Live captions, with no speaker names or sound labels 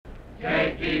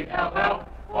J-E-L-L-O.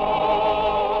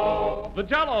 The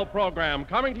Jell-O program,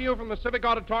 coming to you from the Civic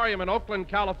Auditorium in Oakland,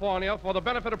 California, for the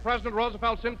benefit of President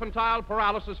Roosevelt's Infantile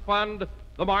Paralysis Fund,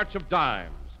 the March of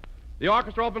Dimes. The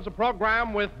orchestra opens the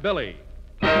program with Billy.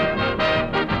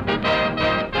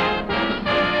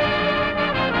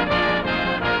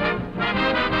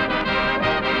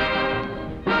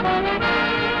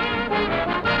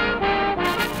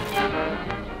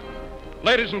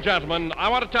 Ladies and gentlemen, I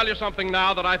want to tell you something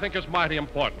now that I think is mighty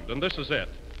important, and this is it.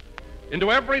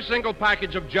 Into every single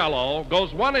package of Jell-O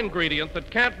goes one ingredient that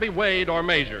can't be weighed or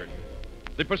measured: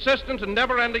 the persistent and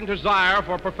never-ending desire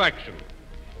for perfection.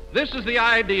 This is the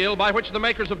ideal by which the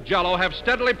makers of Jell-O have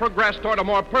steadily progressed toward a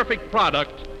more perfect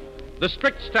product, the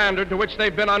strict standard to which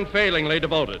they've been unfailingly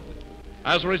devoted.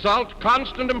 As a result,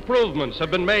 constant improvements have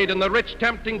been made in the rich,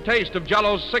 tempting taste of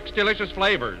Jell-O's 6 delicious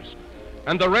flavors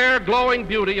and the rare, glowing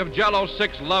beauty of Jell-O's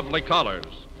 6 lovely colors.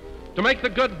 To make the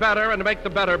good better and to make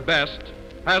the better best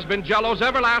has been Jell-O's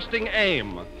everlasting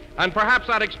aim, and perhaps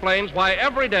that explains why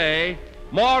every day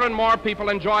more and more people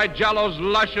enjoy Jell-O's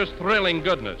luscious, thrilling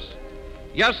goodness.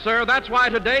 Yes, sir, that's why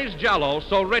today's Jell-O,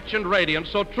 so rich and radiant,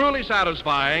 so truly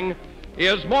satisfying,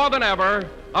 is more than ever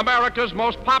America's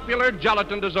most popular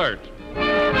gelatin dessert.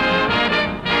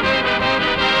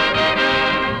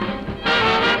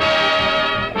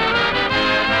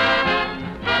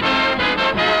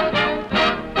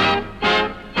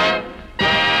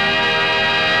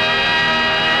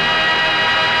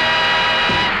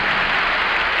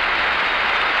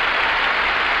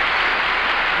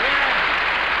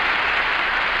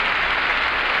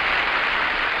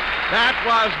 That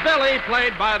was Billy,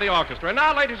 played by the orchestra. And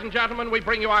now, ladies and gentlemen, we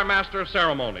bring you our master of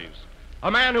ceremonies, a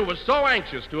man who was so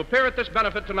anxious to appear at this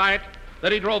benefit tonight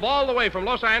that he drove all the way from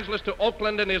Los Angeles to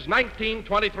Oakland in his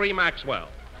 1923 Maxwell.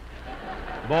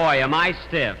 Boy, am I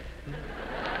stiff.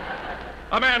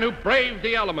 A man who braved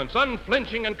the elements,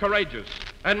 unflinching and courageous,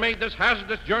 and made this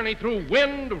hazardous journey through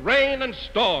wind, rain, and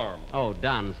storm. Oh,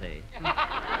 Donzie.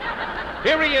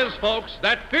 Here he is, folks,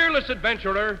 that fearless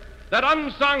adventurer, that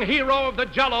unsung hero of the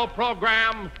Jell-O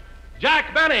program,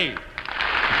 Jack Benny.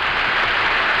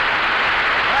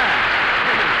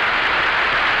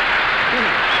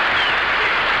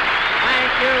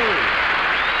 Thank you.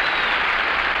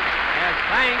 Yes,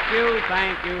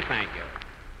 thank you.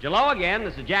 Jell-O again,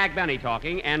 this is Jack Benny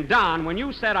talking. And Don, when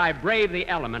you said I braved the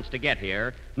elements to get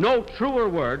here, no truer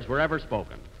words were ever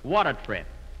spoken. What a trip.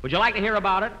 Would you like to hear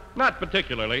about it? Not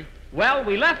particularly. Well,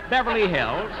 we left Beverly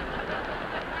Hills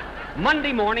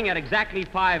Monday morning at exactly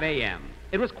 5 a.m.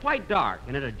 It was quite dark,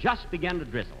 and it had just begun to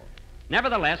drizzle.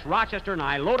 Nevertheless, Rochester and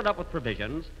I loaded up with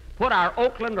provisions, put our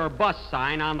Oakland or bus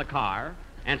sign on the car,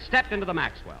 and stepped into the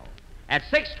Maxwell. At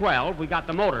 6:12, we got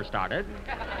the motor started.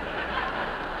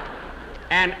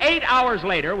 And 8 hours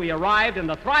later, we arrived in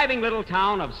the thriving little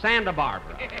town of Santa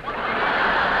Barbara.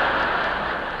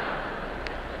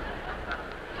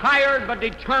 Tired but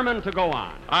determined to go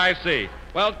on. I see.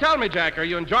 Well, tell me, Jack, are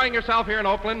you enjoying yourself here in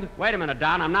Oakland? Wait a minute,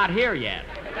 Don, I'm not here yet.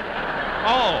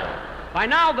 Oh. By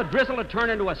now, the drizzle had turned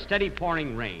into a steady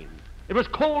pouring rain. It was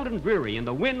cold and dreary, and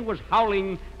the wind was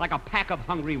howling like a pack of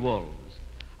hungry wolves.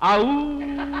 Ow!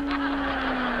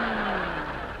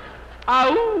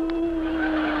 Ow!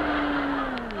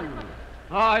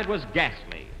 Oh, it was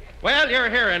ghastly. Well, you're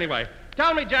here anyway.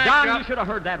 Tell me, Jack... Don, you should have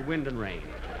heard that wind and rain.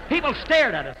 People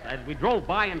stared at us as we drove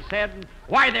by and said,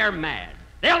 "Why, they're mad.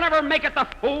 They'll never make it, the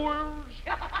fools."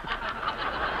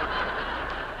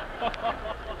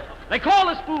 They called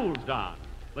us fools, Don.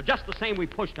 But just the same, we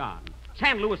pushed on.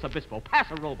 San Luis Obispo,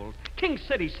 Paso Robles, King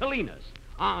City, Salinas.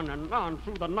 On and on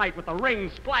through the night with the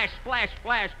rain splash, splash,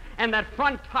 splash, and that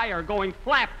front tire going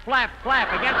flap, flap, flap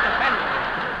against the fender.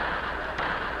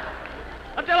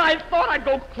 Until I thought I'd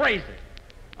go crazy.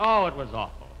 Oh, it was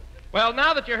awful. Well,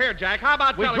 now that you're here, Jack, how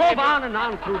about... We drove on and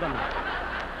on through the night,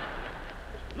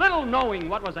 little knowing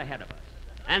what was ahead of us.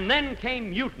 And then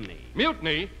came mutiny.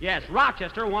 Mutiny? Yes,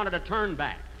 Rochester wanted to turn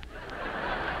back.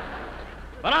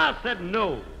 But I said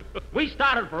no. We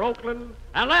started for Oakland,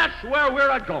 and that's where we're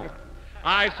a-going.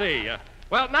 I see.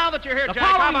 Well, now that you're here, The Jack,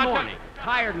 how following about... morning,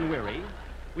 tired and weary,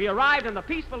 we arrived in the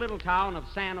peaceful little town of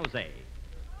San Jose.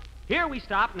 Here we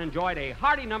stopped and enjoyed a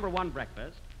hearty #1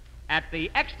 breakfast at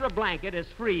the Extra Blanket is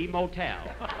Free Motel.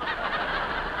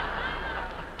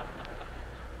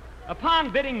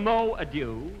 Upon bidding Mo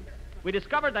adieu, we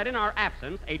discovered that in our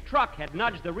absence, a truck had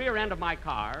nudged the rear end of my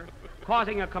car,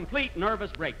 causing a complete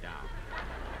nervous breakdown.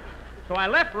 So I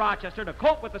left Rochester to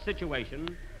cope with the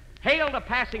situation, hailed a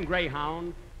passing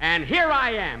Greyhound, and here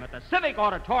I am at the Civic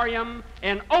Auditorium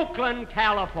in Oakland,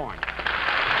 California.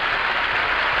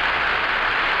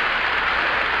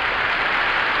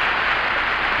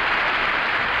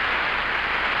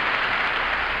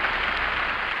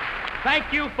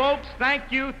 Thank you, folks.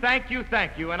 Thank you, thank you,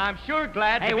 thank you. And I'm sure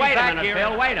glad Hey, to be wait a back minute, here.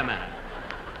 Phil. Wait a minute.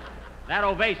 That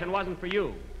ovation wasn't for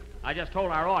you. I just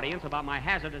told our audience about my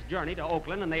hazardous journey to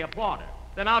Oakland, and they applauded.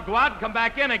 Then I'll go out and come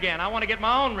back in again. I want to get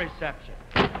my own reception.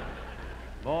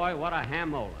 Boy, what a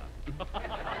hamola.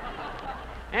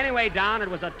 Anyway, Don, it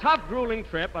was a tough, grueling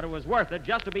trip, but it was worth it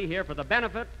just to be here for the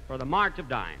benefit for the March of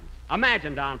Dimes.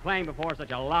 Imagine, Don, playing before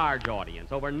such a large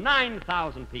audience, over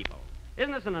 9,000 people.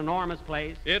 Isn't this an enormous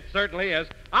place? It certainly is.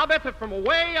 I'll bet that from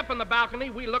way up in the balcony,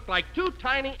 we look like two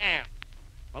tiny ants.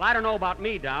 Well, I don't know about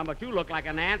me, Don, but you look like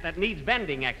an ant that needs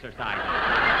bending exercises.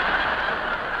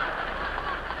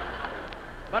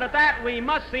 But at that, we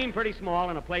must seem pretty small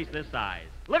in a place this size.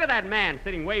 Look at that man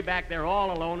sitting way back there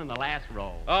all alone in the last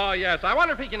row. Oh, yes. I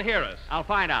wonder if he can hear us. I'll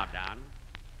find out, Don.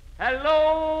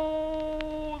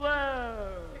 Hello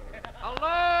there.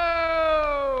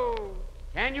 Hello!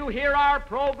 Can you hear our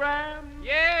program?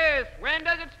 Yes, when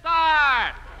does it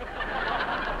start?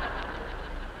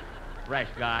 Fresh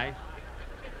guy.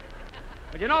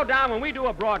 But you know, Don, when we do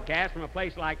a broadcast from a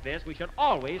place like this, we should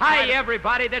always... Hi,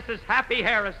 everybody. This is Happy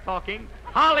Harris talking.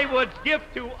 Hollywood's gift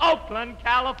to Oakland,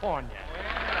 California.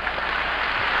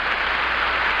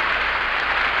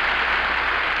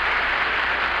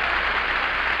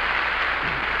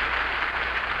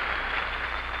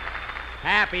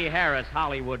 Happy Harris,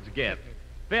 Hollywood's gift.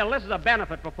 Phil, this is a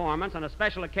benefit performance on a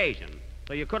special occasion,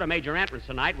 so you could have made your entrance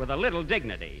tonight with a little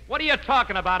dignity. What are you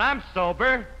talking about? I'm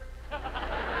sober.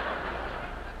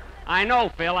 I know,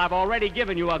 Phil, I've already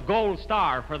given you a gold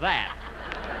star for that.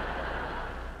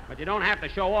 But you don't have to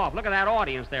show off. Look at that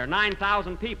audience there,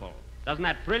 9,000 people. Doesn't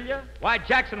that thrill you? Why,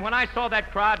 Jackson, when I saw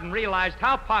that crowd and realized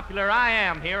how popular I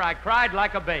am here, I cried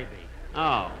like a baby.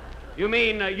 Oh, you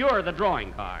mean you're the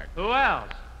drawing card. Who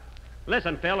else?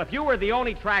 Listen, Phil, if you were the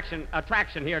only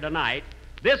attraction here tonight,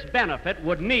 this benefit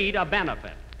would need a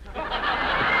benefit.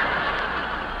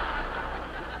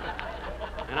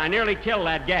 And I nearly killed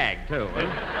that gag, too.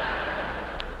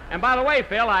 And by the way,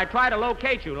 Phil, I tried to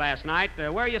locate you last night.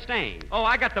 Where are you staying? Oh,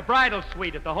 I got the bridal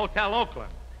suite at the Hotel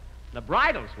Oakland. The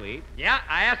bridal suite? Yeah,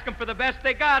 I asked them for the best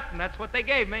they got, and that's what they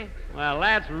gave me. Well,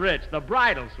 that's rich. The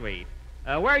bridal suite.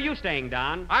 Where are you staying,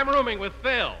 Don? I'm rooming with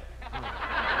Phil.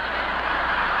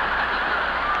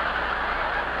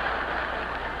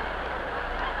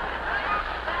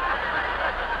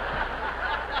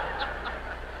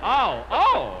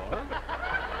 Oh.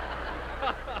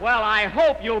 Well, I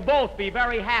hope you'll both be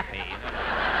very happy.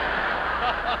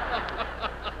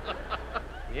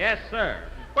 Yes, sir.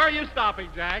 Where are you stopping,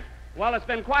 Jack? Well, it's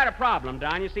been quite a problem,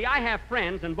 Don. You see, I have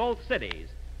friends in both cities.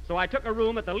 So I took a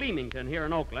room at the Leamington here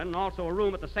in Oakland and also a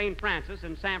room at the St. Francis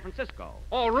in San Francisco.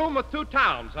 Oh, a room with two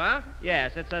towns, huh?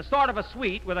 Yes, it's a sort of a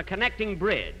suite with a connecting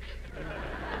bridge.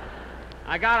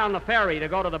 I got on the ferry to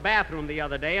go to the bathroom the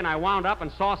other day, and I wound up in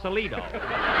Sausalito.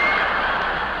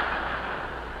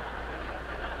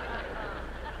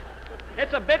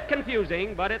 It's a bit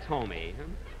confusing, but it's homey.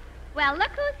 Well,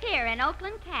 look who's here in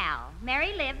Oakland, Cal.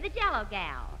 Mary Liv, the Jello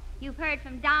gal. You've heard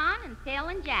from Don and Phil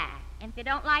and Jack. And if you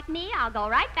don't like me, I'll go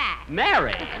right back.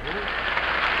 Mary? There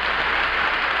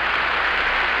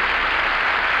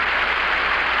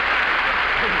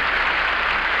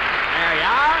you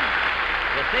are.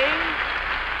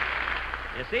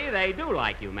 You see, they do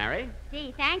like you, Mary.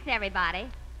 Gee, thanks, everybody.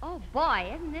 Oh,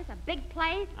 boy, isn't this a big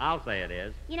place? I'll say it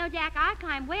is. You know, Jack, I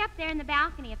climbed way up there in the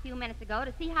balcony a few minutes ago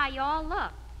to see how you all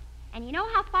look. And you know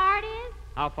how far it is?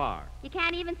 How far? You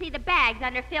can't even see the bags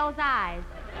under Phil's eyes.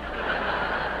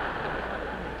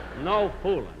 No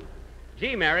fooling.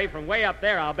 Gee, Mary, from way up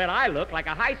there, I'll bet I look like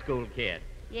a high school kid.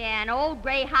 Yeah, an old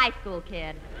gray high school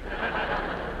kid.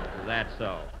 Is that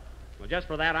so? Well, just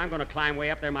for that, I'm going to climb way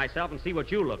up there myself and see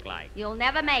what you look like. You'll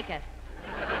never make it.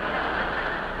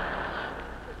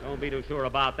 Don't be too sure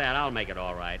about that. I'll make it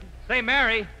all right. Say,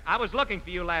 Mary, I was looking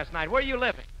for you last night. Where are you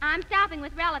living? I'm stopping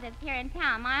with relatives here in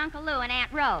town, my Uncle Lou and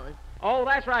Aunt Rose. Oh,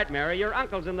 that's right, Mary. Your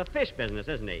uncle's in the fish business,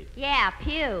 isn't he? Yeah,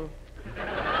 Pew.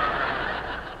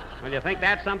 Well, you think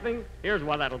that's something? Here's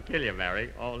one that'll kill you,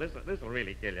 Mary. Oh, this will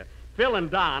really kill you. Phil and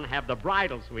Don have the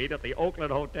bridal suite at the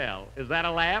Oakland Hotel. Is that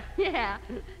a laugh? Yeah.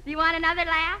 Do you want another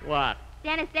laugh? What?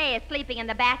 Dennis Day is sleeping in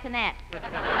the bassinet.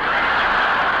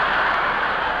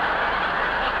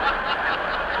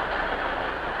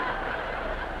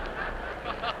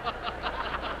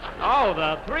 Oh,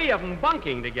 the three of them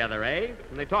bunking together, eh?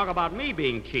 And they talk about me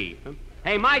being cheap.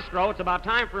 Hey, Maestro, it's about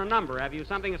time for a number. Have you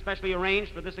something especially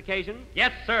arranged for this occasion?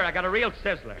 Yes, sir. I got a real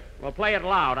sizzler. Well, play it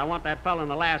loud. I want that fellow in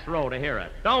the last row to hear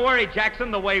it. Don't worry,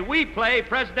 Jackson. The way we play,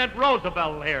 President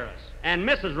Roosevelt will hear us. And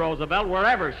Mrs. Roosevelt,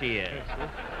 wherever she is.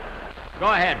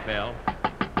 Go ahead, Phil.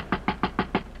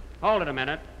 Hold it a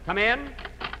minute. Come in.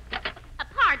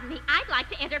 Pardon me, I'd like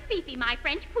to enter Fifi, my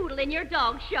French poodle, in your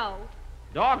dog show.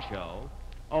 Dog show?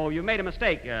 Oh, you made a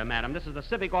mistake, madam. This is the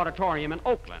Civic Auditorium in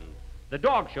Oakland. The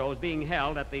dog show is being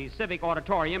held at the Civic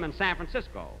Auditorium in San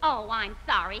Francisco. Oh, I'm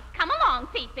sorry. Come along,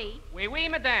 Fifi. Oui, oui,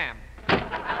 madame.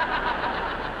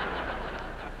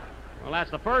 Well,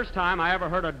 that's the first time I ever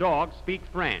heard a dog speak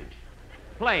French.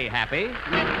 Play, Happy.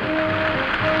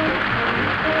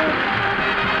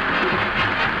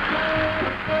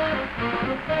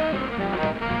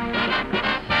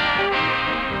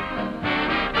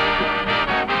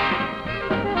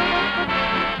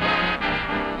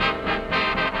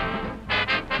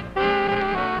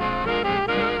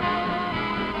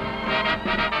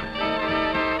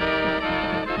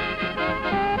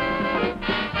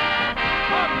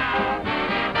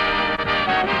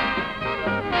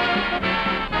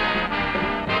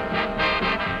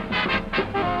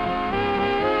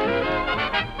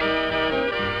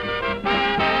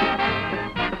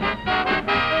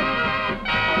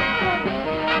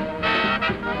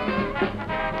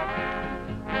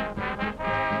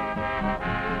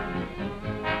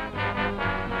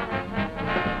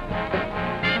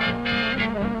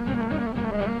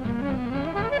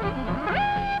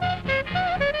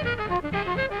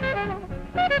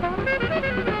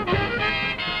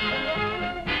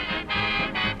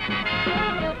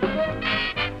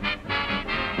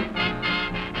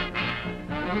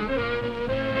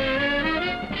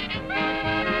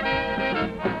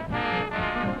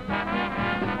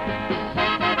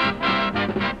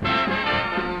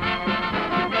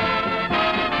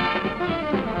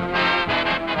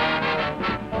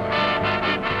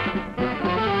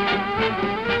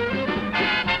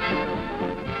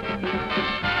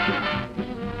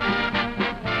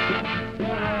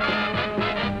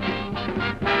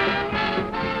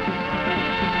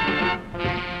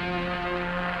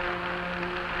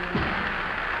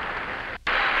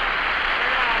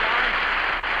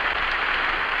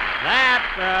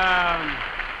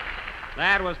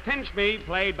 That was Pinch Me,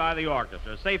 played by the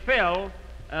orchestra. Say, Phil,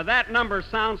 that number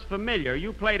sounds familiar.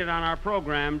 You played it on our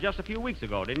program just a few weeks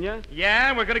ago, didn't you? Yeah,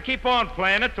 and we're going to keep on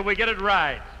playing it till we get it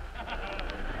right.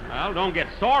 Well, don't get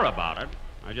sore about it.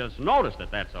 I just noticed it,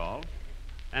 that's all.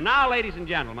 And now, ladies and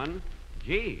gentlemen,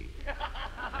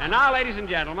 And now, ladies and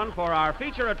gentlemen, for our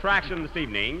feature attraction this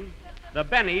evening, the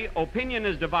Benny Opinion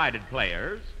is Divided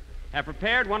players have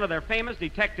prepared one of their famous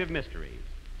detective mysteries.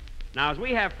 Now, as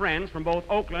we have friends from both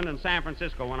Oakland and San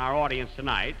Francisco in our audience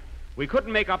tonight, we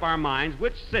couldn't make up our minds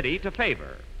which city to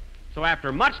favor. So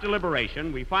after much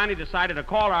deliberation, we finally decided to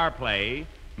call our play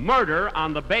Murder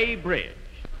on the Bay Bridge.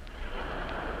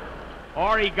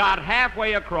 Or he got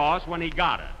halfway across when he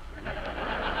got it.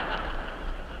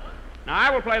 Now, I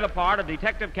will play the part of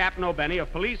Detective Captain O'Benny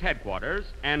of Police Headquarters,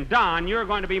 and Don, you're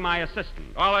going to be my assistant.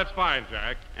 Oh, that's fine,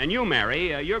 Jack. And you,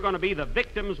 Mary, you're going to be the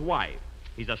victim's wife.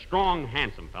 He's a strong,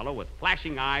 handsome fellow with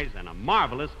flashing eyes and a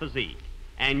marvelous physique.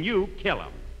 And you kill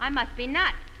him. I must be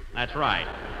nuts. That's right.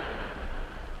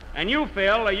 And you,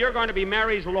 Phil, you're going to be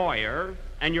Mary's lawyer,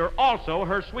 and you're also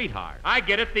her sweetheart. I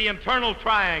get it, the internal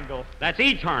triangle. That's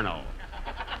eternal.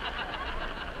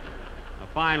 A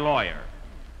fine lawyer.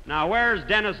 Now, where's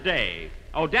Dennis Day?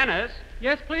 Oh, Dennis?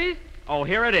 Yes, please? Oh,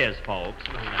 here it is, folks.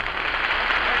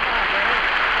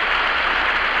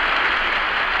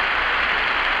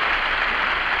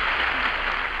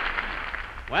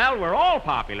 Well, we're all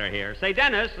popular here. Say,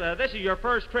 Dennis, this is your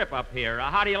first trip up here.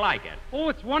 How do you like it? Oh,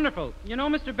 it's wonderful. You know,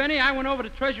 Mr. Benny, I went over to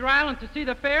Treasure Island to see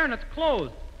the fair, and it's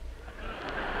closed.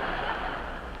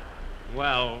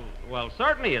 Well,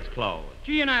 certainly it's closed.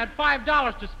 Gee, and I had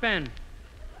 $5 to spend.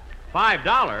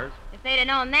 $5? If they'd have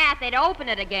known that, they'd open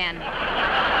it again.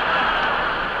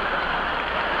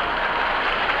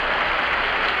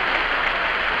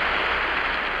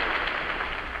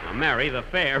 Now, Mary, the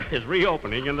fair is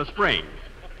reopening in the spring.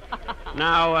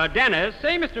 Now, Dennis...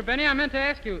 Say, Mr. Benny, I meant to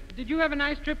ask you, did you have a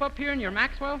nice trip up here in your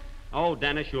Maxwell? Oh,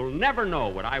 Dennis, you'll never know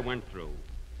what I went through.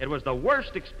 It was the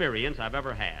worst experience I've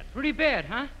ever had. Pretty bad,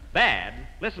 huh? Bad?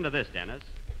 Listen to this, Dennis.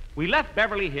 We left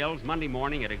Beverly Hills Monday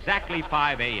morning at exactly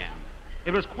 5 a.m.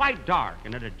 It was quite dark,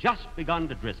 and it had just begun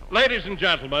to drizzle. Ladies and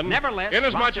gentlemen, Nevertheless,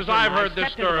 inasmuch as Rochester and I've I heard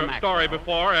this stepped into the story Maxwell,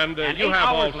 before, and you 8 have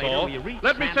hours also, later, we reached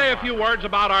let me Santa say a Barbara. few words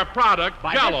about our product,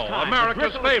 By Jell-O, this time, the America's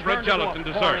drizzle had favorite turned into a gelatin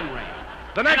dessert. pouring rain.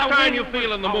 The next And the time you wind feel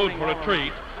was in the mood howling for a all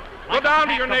treat, around. go Like a down to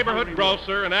pack your of neighborhood hungry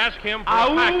grocer and ask him for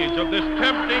Ow. a package of this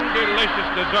tempting, delicious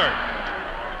dessert.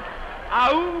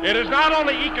 Ow! It is not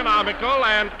only economical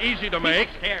and easy to make,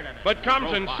 stared at it. but comes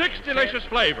Drove in by 6 and delicious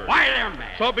flavors. Why, they're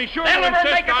mad. So be sure They'll to never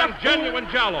insist make it on the genuine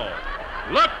fool. Jell-O.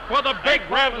 Look for the big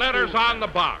red letters on the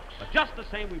box. But just the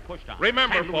same, we pushed on.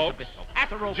 Remember, San Luis folks, Obispo,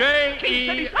 Paso Robles,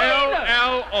 J-E-L-L-O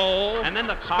and then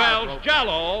the car spells broke.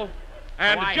 Jello,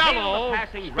 and So I Jello hailed the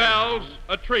passing spells greyhound,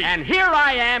 a treat. And here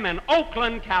I am in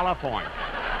Oakland, California.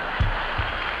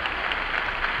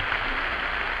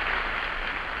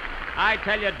 I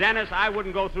tell you, Dennis, I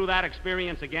wouldn't go through that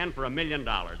experience again for $1 million.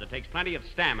 It takes plenty of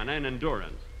stamina and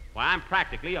endurance. Why, I'm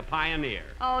practically a pioneer.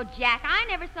 Oh, Jack, I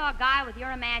never saw a guy with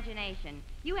your imagination.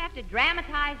 You have to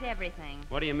dramatize everything.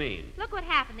 What do you mean? Look what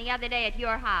happened the other day at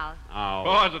your house. Oh.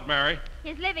 What was it, Mary?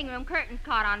 His living room curtains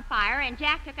caught on fire, and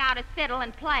Jack took out his fiddle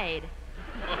and played.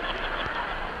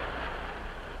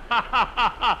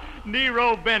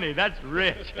 Nero Benny, that's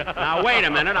rich. Now, wait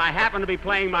a minute. I happened to be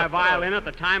playing my violin at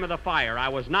the time of the fire. I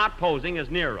was not posing as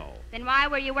Nero. Then why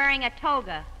were you wearing a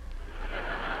toga?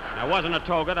 That wasn't a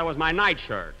toga. That was my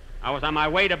nightshirt. I was on my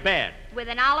way to bed. With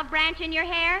an olive branch in your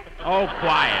hair? Oh,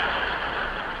 quiet.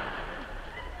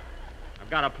 I've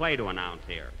got a play to announce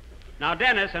here. Now,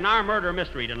 Dennis, in our murder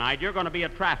mystery tonight, you're going to be a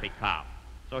traffic cop.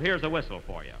 So here's a whistle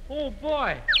for you. Oh,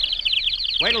 boy.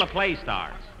 Wait till the play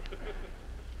starts.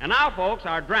 And now, folks,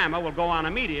 our drama will go on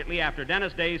immediately after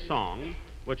Dennis Day's song,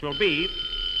 which will be...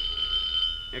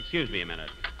 Excuse me a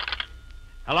minute.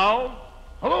 Hello?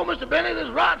 Hello, Mr. Benny. This is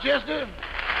Rochester.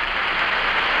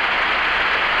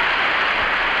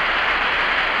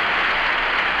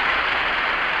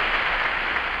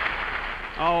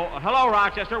 Oh, hello,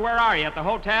 Rochester. Where are you? At the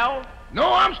hotel?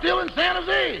 No, I'm still in San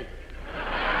Jose.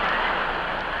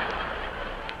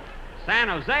 San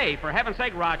Jose? For heaven's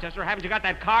sake, Rochester, haven't you got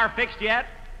that car fixed yet?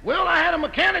 Well, I had a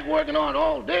mechanic working on it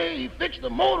all day. He fixed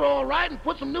the motor all right and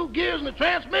put some new gears in the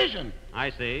transmission. I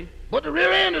see. But the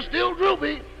rear end is still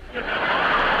droopy.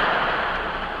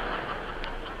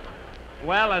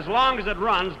 Well, as long as it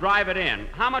runs, drive it in.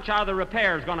 How much are the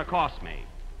repairs going to cost me?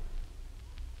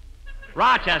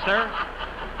 Rochester,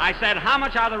 I said, how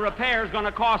much are the repairs going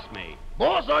to cost me?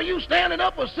 Boss, are you standing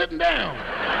up or sitting down?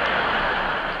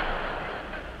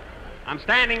 I'm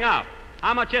standing up.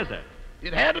 How much is it?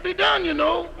 It had to be done, you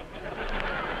know.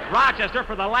 Rochester,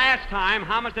 for the last time,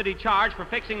 how much did he charge for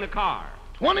fixing the car?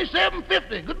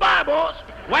 $27.50. Goodbye, boss.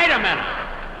 Wait a minute.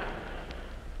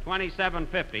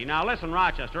 $27.50. Now, listen,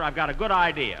 Rochester, I've got a good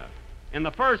idea. In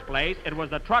the first place, it was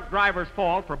the truck driver's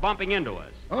fault for bumping into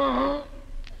us. Uh-huh.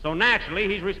 So naturally,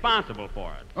 he's responsible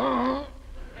for it. Uh-huh.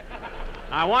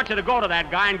 I want you to go to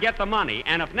that guy and get the money,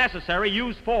 and if necessary,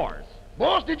 use force.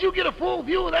 Boss, did you get a full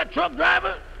view of that truck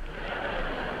driver?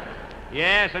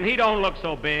 Yes, and he don't look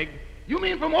so big. You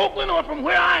mean from Oakland or from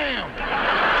where I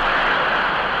am?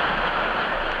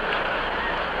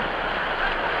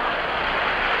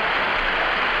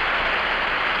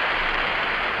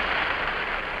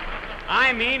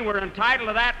 I mean, we're entitled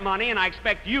to that money, and I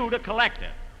expect you to collect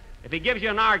it. If he gives you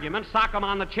an argument, sock him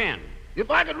on the chin. If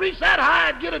I could reach that high,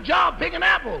 I'd get a job picking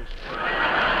apples. Well,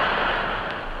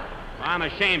 I'm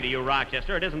ashamed of you,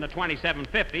 Rochester. It isn't the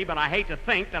 $27.50, but I hate to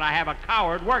think that I have a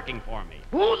coward working for me.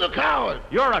 Who's a coward?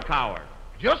 You're a coward.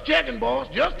 Just checking, boss.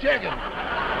 Just checking.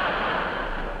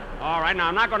 All right, now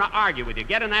I'm not going to argue with you.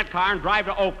 Get in that car and drive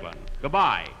to Oakland.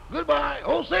 Goodbye. Goodbye.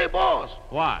 Oh, say, boss,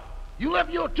 What? you left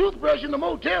your toothbrush in the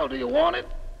motel. Do you want it?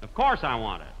 Of course I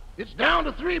want it. It's down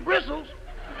to 3 bristles.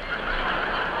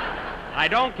 I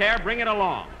don't care. Bring it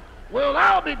along. Well,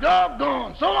 I'll be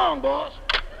doggone. So long, boss.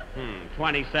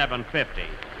 $27.50.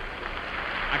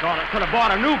 I could have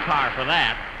bought a new car for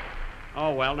that.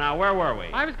 Oh, well, now, where were we?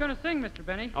 I was going to sing, Mr.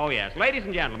 Benny. Oh, yes. Ladies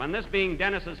and gentlemen, this being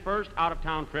Dennis's first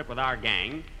out-of-town trip with our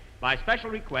gang, by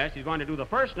special request, he's going to do the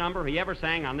first number he ever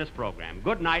sang on this program,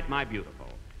 Good Night, My Beautiful.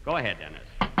 Go ahead, Dennis.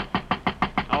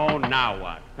 Oh, now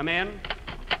what? Come in.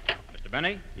 Mr.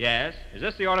 Benny, Yes? is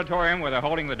this the auditorium where they're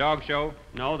holding the dog show?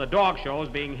 No, the dog show is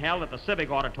being held at the Civic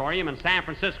Auditorium in San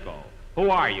Francisco. Who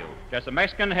are you? Just a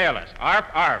Mexican hairless. Arf,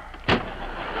 arf.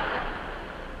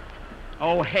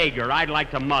 Oh, Hager, I'd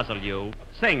like to muzzle you.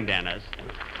 Sing, Dennis.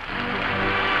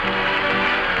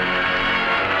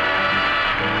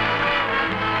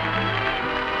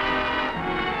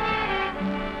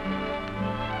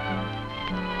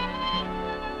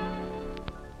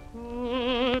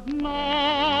 Good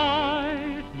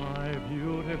night, my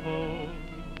beautiful.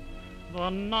 The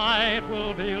night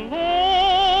will be lonely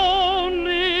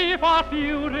but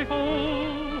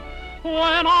beautiful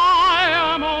when I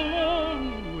am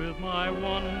alone with my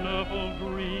wonderful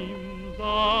dreams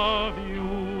of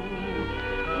you.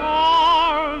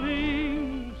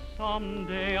 Darling,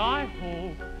 someday I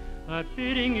hope that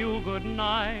bidding you good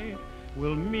night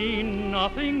will mean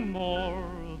nothing more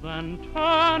than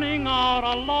turning out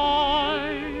a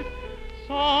light.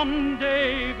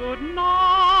 Someday good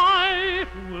night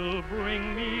will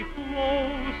bring me close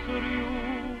closer to you.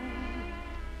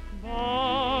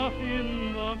 But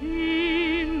in the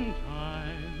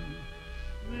meantime,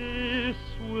 this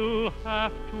will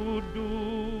have to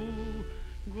do.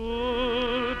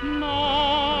 Good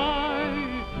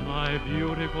night, my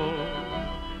beautiful.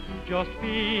 Just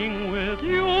being with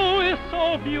you is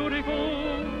so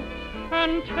beautiful,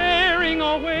 and tearing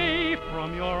away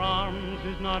from your arms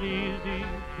is not easy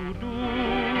to do.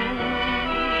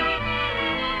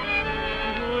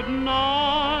 Good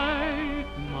night,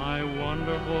 my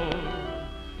wonderful.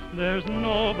 There's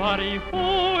nobody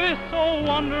who is so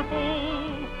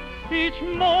wonderful. Each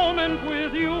moment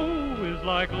with you is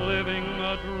like living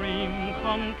a dream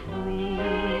come true.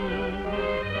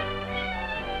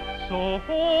 So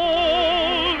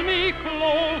hold me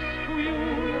close to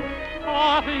you.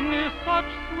 Parting is such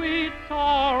sweet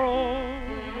sorrow.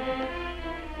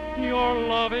 Your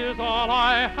love is all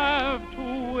I have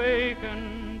to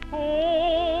waken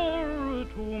for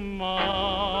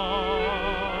tomorrow.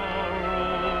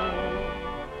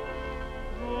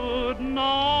 Good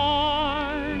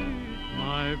night,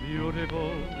 my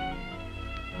beautiful.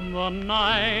 The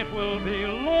night will be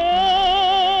lonely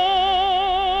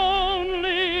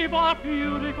but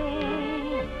beautiful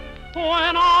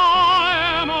when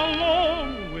I am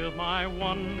alone with my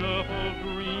wonderful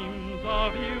dreams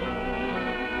of you.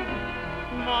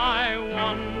 My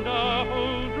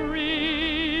wonderful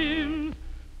dreams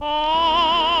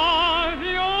of you.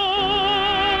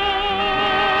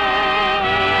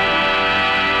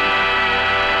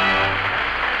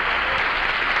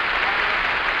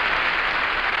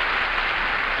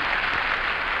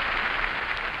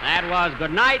 That was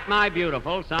Good Night, My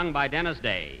Beautiful, sung by Dennis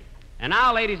Day. And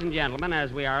now, ladies and gentlemen,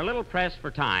 as we are a little pressed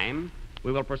for time,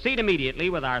 we will proceed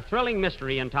immediately with our thrilling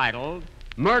mystery entitled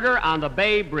Murder on the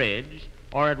Bay Bridge,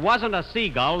 or It Wasn't a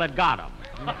Seagull That Got Him.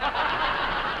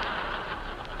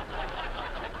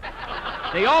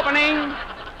 The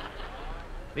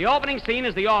opening scene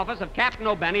is the office of Captain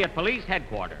O'Benny at police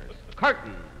headquarters.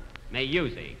 Curtain, may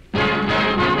music.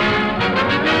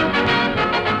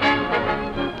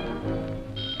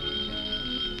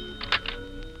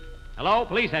 Hello,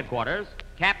 police headquarters.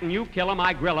 Captain, you kill him,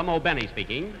 I grill him, O'Benny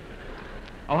speaking.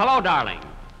 Oh, hello, darling.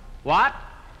 What?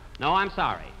 No, I'm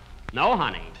sorry. No,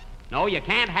 honey. No, you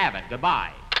can't have it.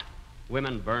 Goodbye.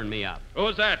 Women burn me up.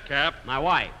 Who's that, Cap? My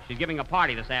wife. She's giving a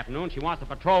party this afternoon. She wants a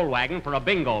patrol wagon for a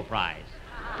bingo prize.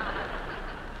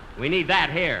 We need that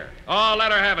here. Oh,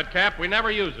 let her have it, Cap. We never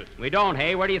use it. We don't,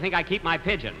 hey? Where do you think I keep my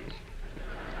pigeons?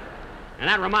 And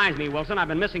that reminds me, Wilson, I've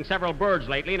been missing several birds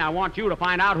lately, and I want you to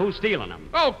find out who's stealing them.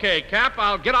 Okay, Cap.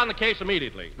 I'll get on the case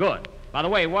immediately. Good. By the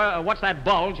way, what's that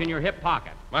bulge in your hip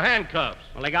pocket? My handcuffs.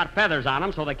 Well, they got feathers on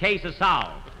them, so the case is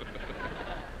solved.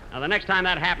 Now, the next time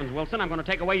that happens, Wilson, I'm going to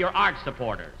take away your arch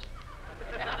supporters.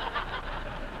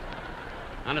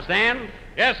 Understand?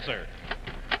 Yes, sir.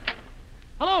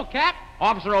 Hello, Cap.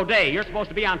 Officer O'Day, you're supposed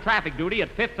to be on traffic duty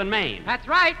at 5th and Main. That's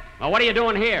right. Well, what are you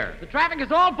doing here? The traffic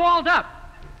is all balled up.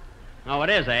 Oh,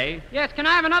 it is, eh? Yes, can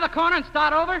I have another corner and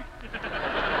start over?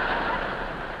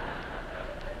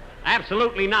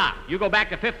 Absolutely not. You go back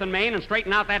to 5th and Main and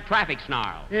straighten out that traffic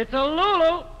snarl. It's a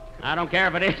Lulu. I don't care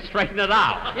if it is. Straighten it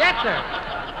out. Yes, sir.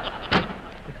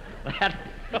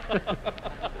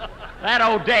 That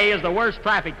O'Day is the worst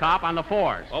traffic cop on the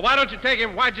force. Well, why'd you take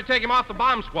him off the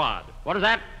bomb squad? What is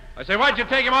that? I say, why'd you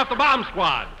take him off the bomb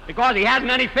squad? Because he hasn't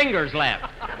any fingers left.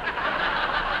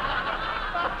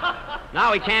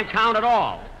 Now he can't count at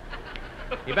all.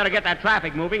 You better get that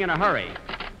traffic moving in a hurry.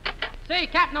 Say,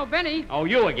 Captain O'Benny. Oh,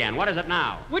 you again. What is it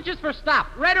now? Which is for stop,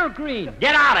 red or green?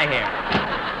 Get out of here.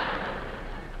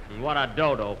 What a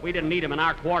dodo. If we didn't need him in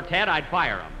our quartet, I'd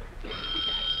fire him.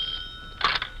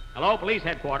 Hello, police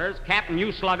headquarters. Captain,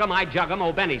 you slug him, I jug him,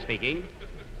 O'Benny speaking.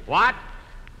 What?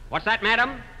 What's that,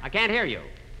 madam? I can't hear you.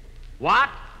 What?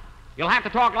 You'll have to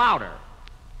talk louder.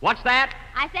 What's that?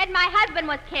 I said my husband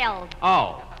was killed.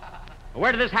 Oh.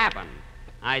 Where did this happen?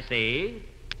 I see.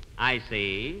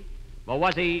 Well,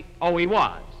 was he? Oh, he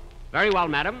was. Very well,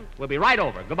 madam. We'll be right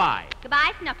over. Goodbye.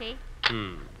 Goodbye, Snooky.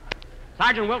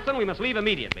 Sergeant Wilson, we must leave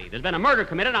immediately. There's been a murder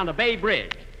committed on the Bay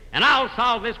Bridge. And I'll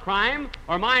solve this crime,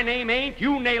 or my name ain't,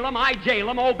 you nail 'em, I jail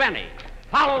 'em, O'Benny.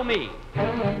 Follow me.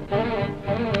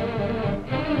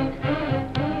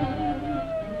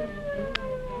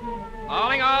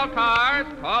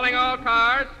 Calling all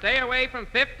cars. Stay away from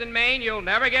 5th and Main. You'll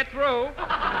never get through.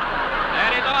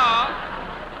 That is all.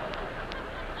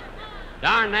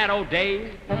 Darn that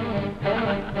O'Day.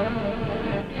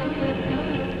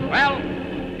 Well,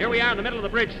 here we are in the middle of the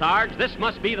bridge, Sarge. This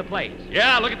must be the place.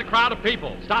 Yeah, look at the crowd of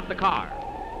people. Stop the car.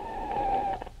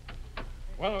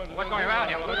 What's going on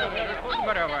here?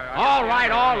 All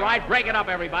right. Break it up,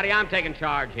 everybody. I'm taking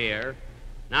charge here.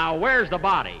 Now, where's the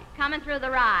body? Coming through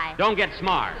the rye. Don't get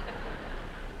smart.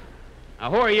 Now,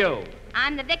 who are you?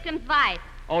 I'm the victim's wife.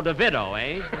 Oh, the widow,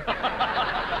 eh?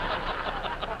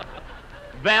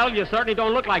 Well, you certainly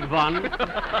don't look like one.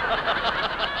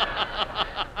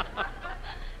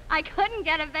 I couldn't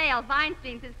get a veil.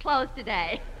 Feinstein's is closed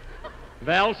today.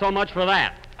 Well, so much for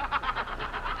that.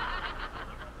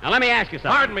 Now, let me ask you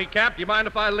something. Pardon me, Cap. Do you mind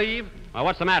if I leave? Well,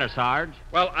 what's the matter, Sarge?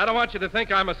 Well, I don't want you to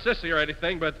think I'm a sissy or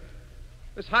anything, but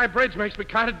this high bridge makes me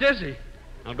kind of dizzy.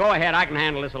 Well, go ahead. I can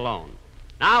handle this alone.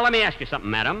 Now, let me ask you something,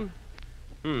 madam.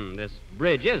 This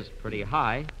bridge is pretty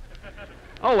high.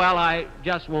 Oh, well, I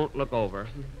just won't look over.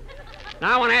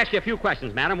 Now, I want to ask you a few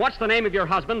questions, madam. What's the name of your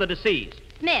husband, the deceased?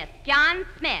 Smith. John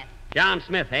Smith. John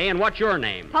Smith, eh? And what's your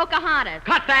name? Pocahontas.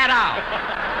 Cut that out!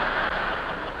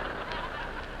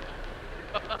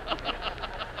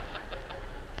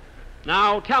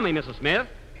 Now, tell me, Mrs. Smith,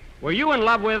 were you in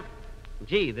love with...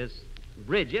 Gee, this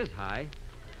bridge is high.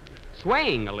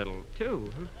 Swaying a little,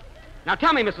 too. Now,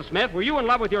 tell me, Mrs. Smith, were you in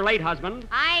love with your late husband?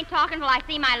 I ain't talking till I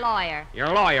see my lawyer. Your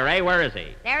lawyer, eh? Where is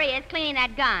he? There he is, cleaning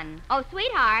that gun. Oh,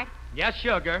 sweetheart. Yes,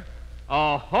 sugar.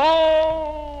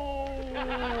 Oh-ho!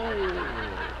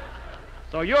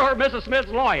 So you're Mrs. Smith's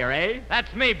lawyer, eh?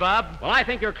 That's me, Bob. Well, I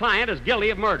think your client is guilty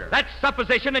of murder. That's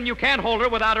supposition, and you can't hold her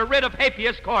without a writ of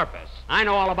habeas corpus. I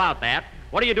know all about that.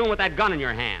 What are you doing with that gun in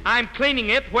your hand? I'm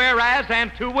cleaning it, whereas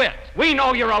and to wit. We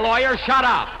know you're a lawyer. Shut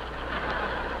up.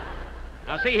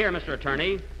 Now, see here, Mr.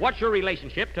 Attorney. What's your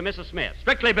relationship to Mrs. Smith?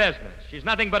 Strictly business. She's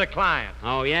nothing but a client.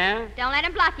 Oh, yeah? Don't let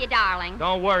him bluff you, darling.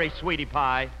 Don't worry, sweetie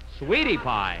pie. Sweetie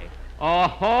pie.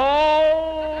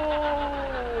 Oh-ho!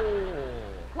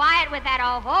 Quiet with that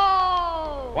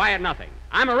oh-ho. Quiet nothing.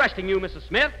 I'm arresting you, Mrs.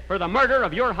 Smith, for the murder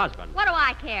of your husband. What do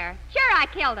I care? Sure, I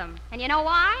killed him. And you know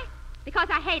why? Because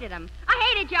I hated him.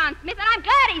 I hated John Smith, and I'm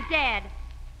glad he's dead.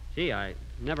 Gee, I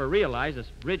never realized this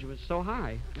bridge was so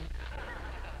high.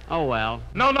 Oh, well.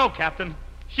 No, Captain.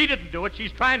 She didn't do it.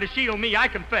 She's trying to shield me, I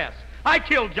confess. I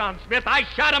killed John Smith. I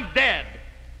shot him dead.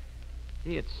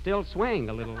 Gee, it's still swaying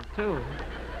a little, too.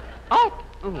 Oh!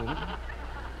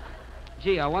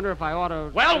 Gee, I wonder if I ought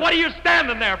to... Well, what are you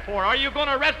standing there for? Are you going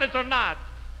to arrest us or not?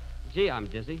 Gee, I'm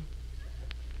dizzy.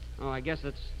 Oh, I guess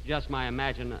it's just my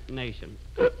imagination.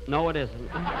 No, it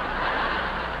isn't.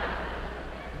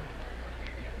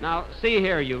 Now, see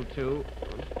here, you two.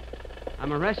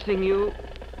 I'm arresting you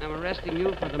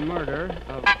for the murder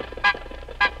of...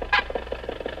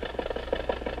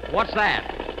 What's that?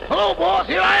 Hello, boss.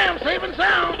 Here I am, safe and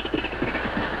sound.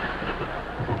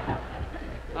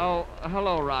 Oh,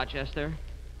 hello, Rochester.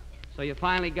 So you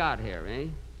finally got here, eh?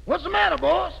 What's the matter,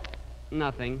 boss?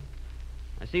 Nothing.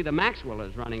 I see the Maxwell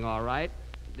is running all right.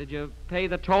 Did you pay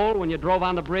the toll when you drove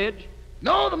on the bridge?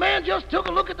 No, the man just took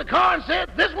a look at the car and said,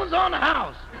 "This one's on the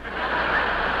house."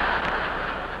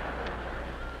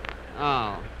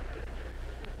 Oh.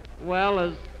 Well,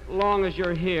 as long as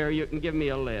you're here, you can give me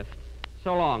a lift.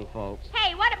 So long, folks.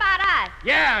 Hey, what about us?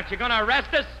 Yeah, aren't you going to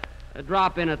arrest us?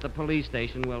 Drop in at the police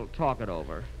station. We'll talk it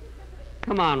over.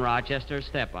 Come on, Rochester.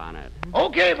 Step on it.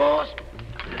 Okay, boss.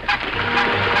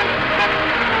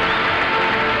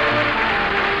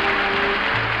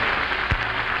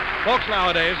 Folks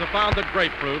nowadays have found that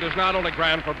grapefruit is not only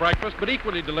grand for breakfast, but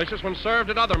equally delicious when served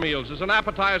at other meals as an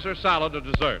appetizer, salad, or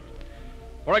dessert.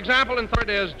 For example, in third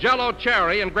is Jell-O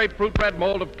Cherry and grapefruit bread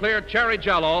mold of clear cherry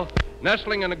Jell-O,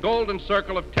 nestling in a golden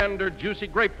circle of tender, juicy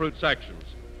grapefruit sections.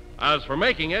 As for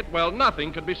making it, well,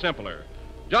 nothing could be simpler.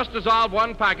 Just dissolve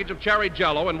 1 package of cherry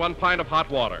Jell-O in 1 pint of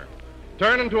hot water.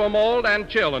 Turn into a mold and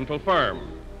chill until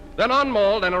firm. Then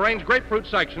unmold and arrange grapefruit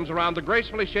sections around the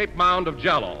gracefully shaped mound of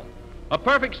Jell-O. A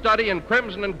perfect study in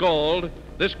crimson and gold,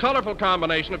 this colorful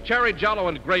combination of cherry Jell-O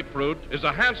and grapefruit is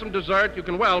a handsome dessert you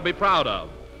can well be proud of.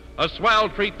 A swell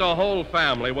treat the whole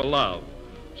family will love.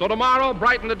 So tomorrow,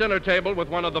 brighten the dinner table with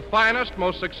one of the finest,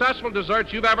 most successful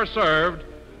desserts you've ever served,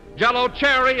 Jell-O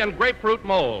Cherry and Grapefruit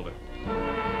Mold.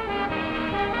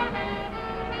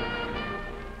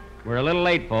 We're a little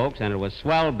late, folks, and it was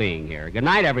swell being here. Good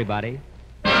night, everybody.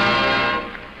 It's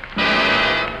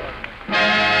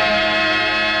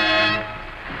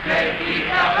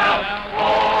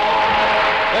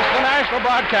the National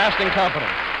Broadcasting Company.